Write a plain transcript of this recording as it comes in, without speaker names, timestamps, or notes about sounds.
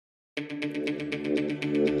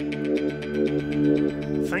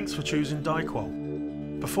Thanks for choosing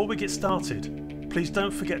DiQual. Before we get started, please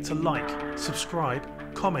don't forget to like, subscribe,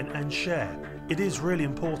 comment and share. It is really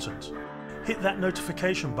important. Hit that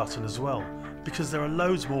notification button as well, because there are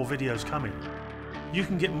loads more videos coming. You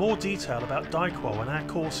can get more detail about DiQual and our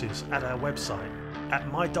courses at our website at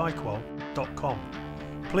mydiqual.com.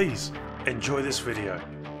 Please enjoy this video.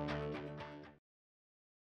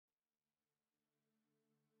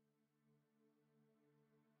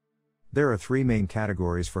 There are three main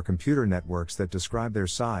categories for computer networks that describe their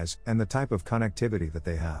size and the type of connectivity that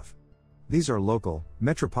they have. These are local,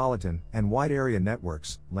 metropolitan, and wide area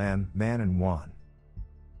networks, LAN, MAN and WAN.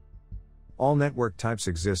 All network types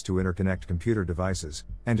exist to interconnect computer devices,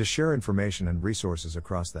 and to share information and resources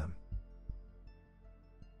across them.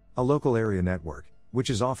 A local area network, which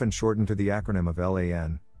is often shortened to the acronym of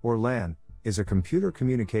LAN, or LAN, is a computer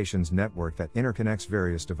communications network that interconnects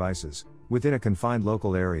various devices, within a confined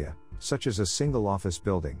local area, such as a single office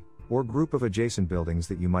building, or group of adjacent buildings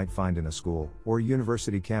that you might find in a school or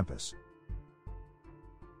university campus.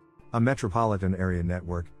 A metropolitan area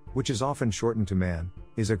network, which is often shortened to MAN,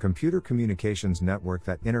 is a computer communications network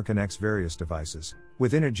that interconnects various devices,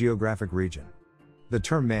 within a geographic region. The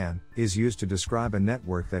term MAN is used to describe a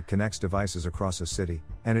network that connects devices across a city,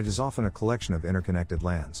 and it is often a collection of interconnected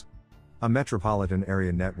LANs. A metropolitan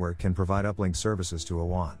area network can provide uplink services to a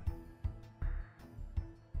WAN.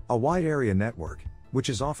 A wide area network, which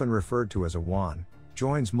is often referred to as a WAN,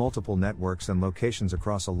 joins multiple networks and locations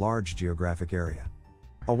across a large geographic area.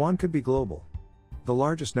 A WAN could be global. The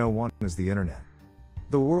largest known one is the Internet.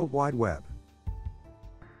 The World Wide Web.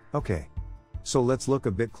 Okay. So let's look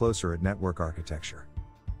a bit closer at network architecture.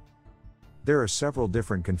 There are several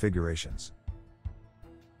different configurations.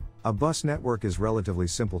 A bus network is relatively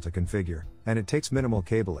simple to configure, and it takes minimal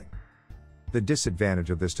cabling. The disadvantage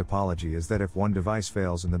of this topology is that if one device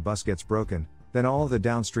fails and the bus gets broken, then all of the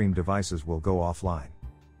downstream devices will go offline.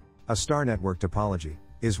 A star network topology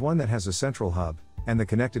is one that has a central hub, and the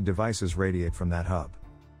connected devices radiate from that hub.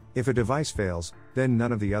 If a device fails, then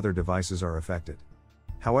none of the other devices are affected.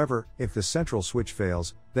 However, if the central switch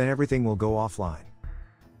fails, then everything will go offline.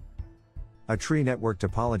 A tree network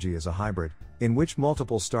topology is a hybrid, in which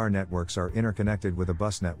multiple star networks are interconnected with a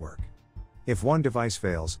bus network. If one device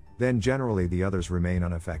fails, then generally the others remain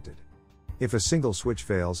unaffected. If a single switch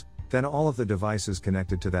fails, then all of the devices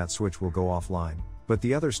connected to that switch will go offline, but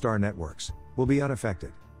the other star networks will be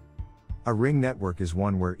unaffected. A ring network is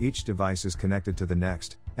one where each device is connected to the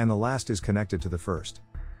next, and the last is connected to the first.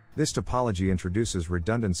 This topology introduces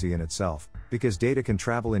redundancy in itself, because data can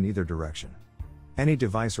travel in either direction. Any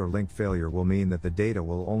device or link failure will mean that the data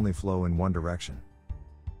will only flow in one direction.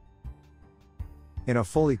 In a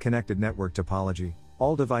fully connected network topology,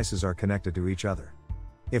 all devices are connected to each other.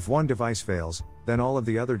 If one device fails, then all of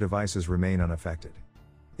the other devices remain unaffected.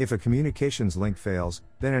 If a communications link fails,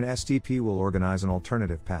 then an STP will organize an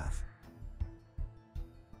alternative path.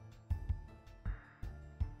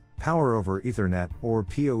 Power over Ethernet, or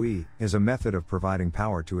PoE, is a method of providing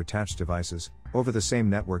power to attached devices, over the same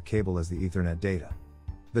network cable as the Ethernet data.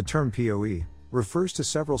 The term PoE refers to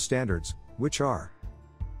several standards, which are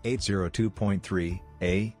 802.3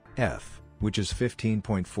 AF, which is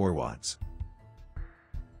 15.4 watts.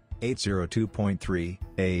 802.3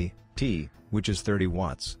 AT, which is 30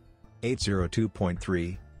 watts.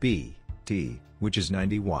 802.3 BT, which is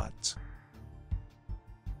 90 watts.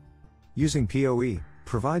 Using PoE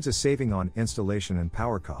provides a saving on installation and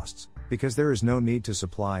power costs, because there is no need to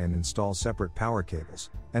supply and install separate power cables,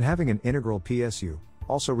 and having an integral PSU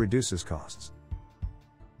also reduces costs.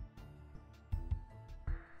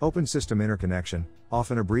 Open System Interconnection,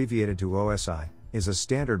 often abbreviated to OSI, is a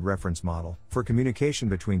standard reference model for communication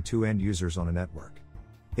between two end users on a network.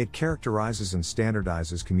 It characterizes and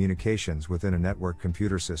standardizes communications within a network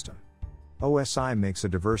computer system. OSI makes a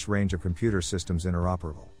diverse range of computer systems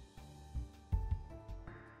interoperable.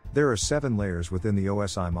 There are 7 layers within the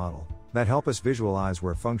OSI model that help us visualize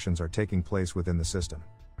where functions are taking place within the system.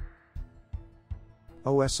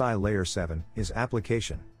 OSI Layer 7 is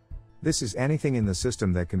Application. This is anything in the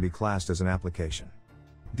system that can be classed as an application.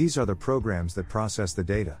 These are the programs that process the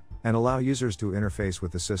data and allow users to interface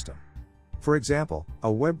with the system. For example,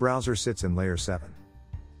 a web browser sits in Layer 7.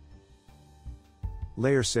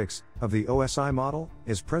 Layer 6 of the OSI model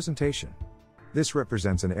is Presentation. This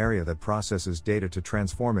represents an area that processes data to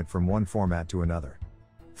transform it from one format to another.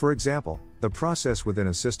 For example, the process within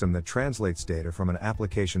a system that translates data from an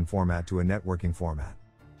application format to a networking format.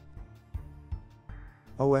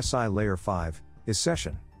 OSI Layer 5 is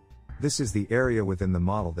Session. This is the area within the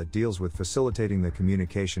model that deals with facilitating the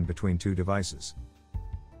communication between two devices.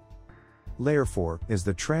 Layer 4 is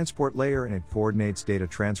the transport layer and it coordinates data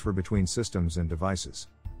transfer between systems and devices.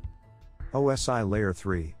 OSI Layer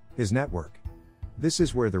 3 is network. This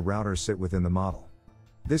is where the routers sit within the model.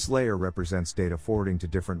 This layer represents data forwarding to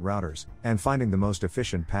different routers and finding the most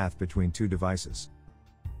efficient path between two devices.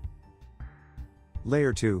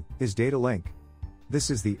 Layer 2 is data link. This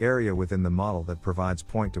is the area within the model that provides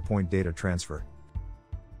point-to-point data transfer.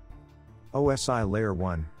 OSI Layer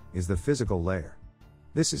 1 is the physical layer.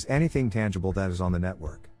 This is anything tangible that is on the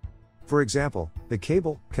network. For example, the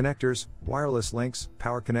cable, connectors, wireless links,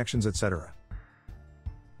 power connections, etc.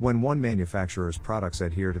 When one manufacturer's products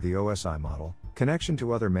adhere to the OSI model, connection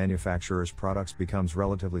to other manufacturers' products becomes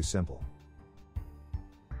relatively simple.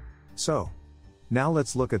 So, now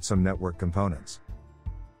let's look at some network components.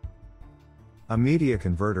 A media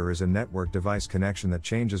converter is a network device connection that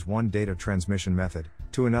changes one data transmission method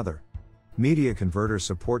to another. Media converters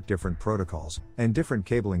support different protocols and different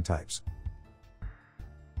cabling types.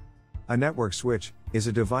 A network switch is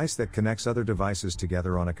a device that connects other devices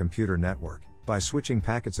together on a computer network by switching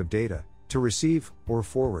packets of data to receive or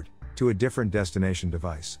forward to a different destination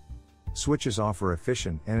device. Switches offer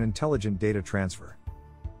efficient and intelligent data transfer.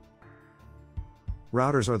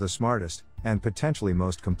 Routers are the smartest and potentially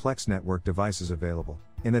most complex network devices available,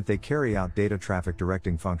 in that they carry out data traffic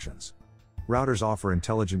directing functions. Routers offer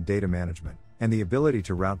intelligent data management and the ability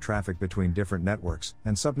to route traffic between different networks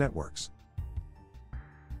and subnetworks.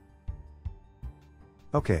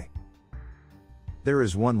 Okay. There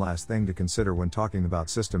is one last thing to consider when talking about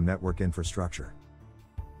system network infrastructure.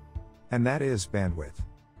 And that is bandwidth.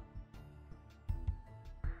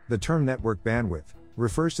 The term network bandwidth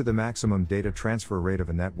refers to the maximum data transfer rate of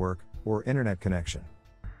a network or internet connection.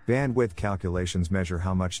 Bandwidth calculations measure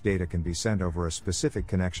how much data can be sent over a specific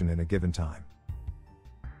connection in a given time.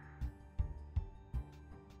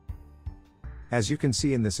 As you can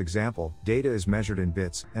see in this example, data is measured in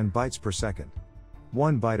bits and bytes per second.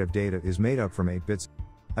 1 byte of data is made up from 8 bits.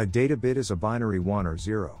 A data bit is a binary 1 or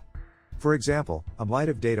 0. For example, a byte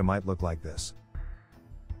of data might look like this.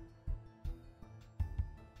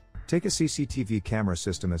 Take a CCTV camera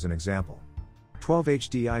system as an example. 12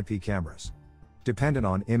 HD IP cameras, dependent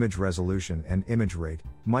on image resolution and image rate,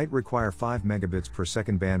 might require 5 megabits per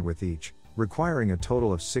second bandwidth each, requiring a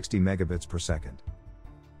total of 60 megabits per second.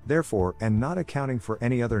 Therefore, and not accounting for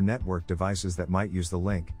any other network devices that might use the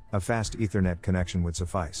link, a fast Ethernet connection would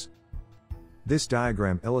suffice. This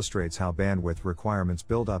diagram illustrates how bandwidth requirements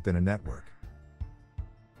build up in a network.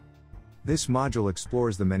 This module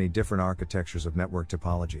explores the many different architectures of network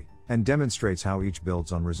topology, and demonstrates how each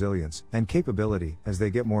builds on resilience and capability as they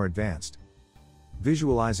get more advanced.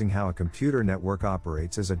 Visualizing how a computer network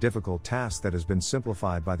operates is a difficult task that has been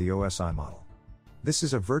simplified by the OSI model. This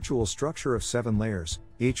is a virtual structure of 7 layers,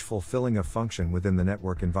 each fulfilling a function within the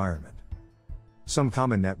network environment. Some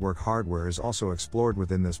common network hardware is also explored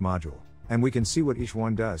within this module, and we can see what each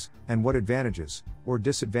one does, and what advantages, or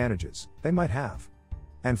disadvantages, they might have.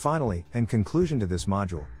 And finally, in conclusion to this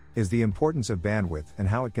module, is the importance of bandwidth and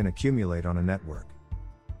how it can accumulate on a network.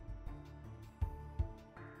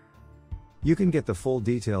 You can get the full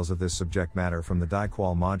details of this subject matter from the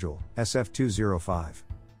DiQual module, SF205.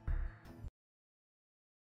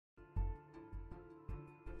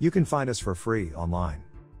 You can find us for free online.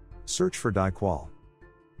 Search for DiQual.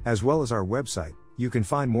 As well as our website, you can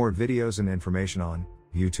find more videos and information on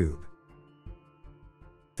YouTube,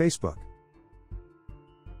 Facebook,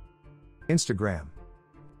 Instagram,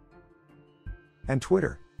 and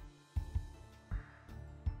Twitter.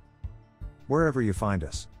 Wherever you find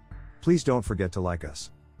us, please don't forget to like us,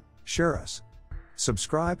 share us,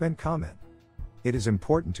 subscribe and comment. It is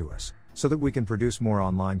important to us, so that we can produce more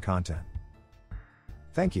online content.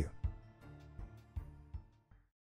 Thank you.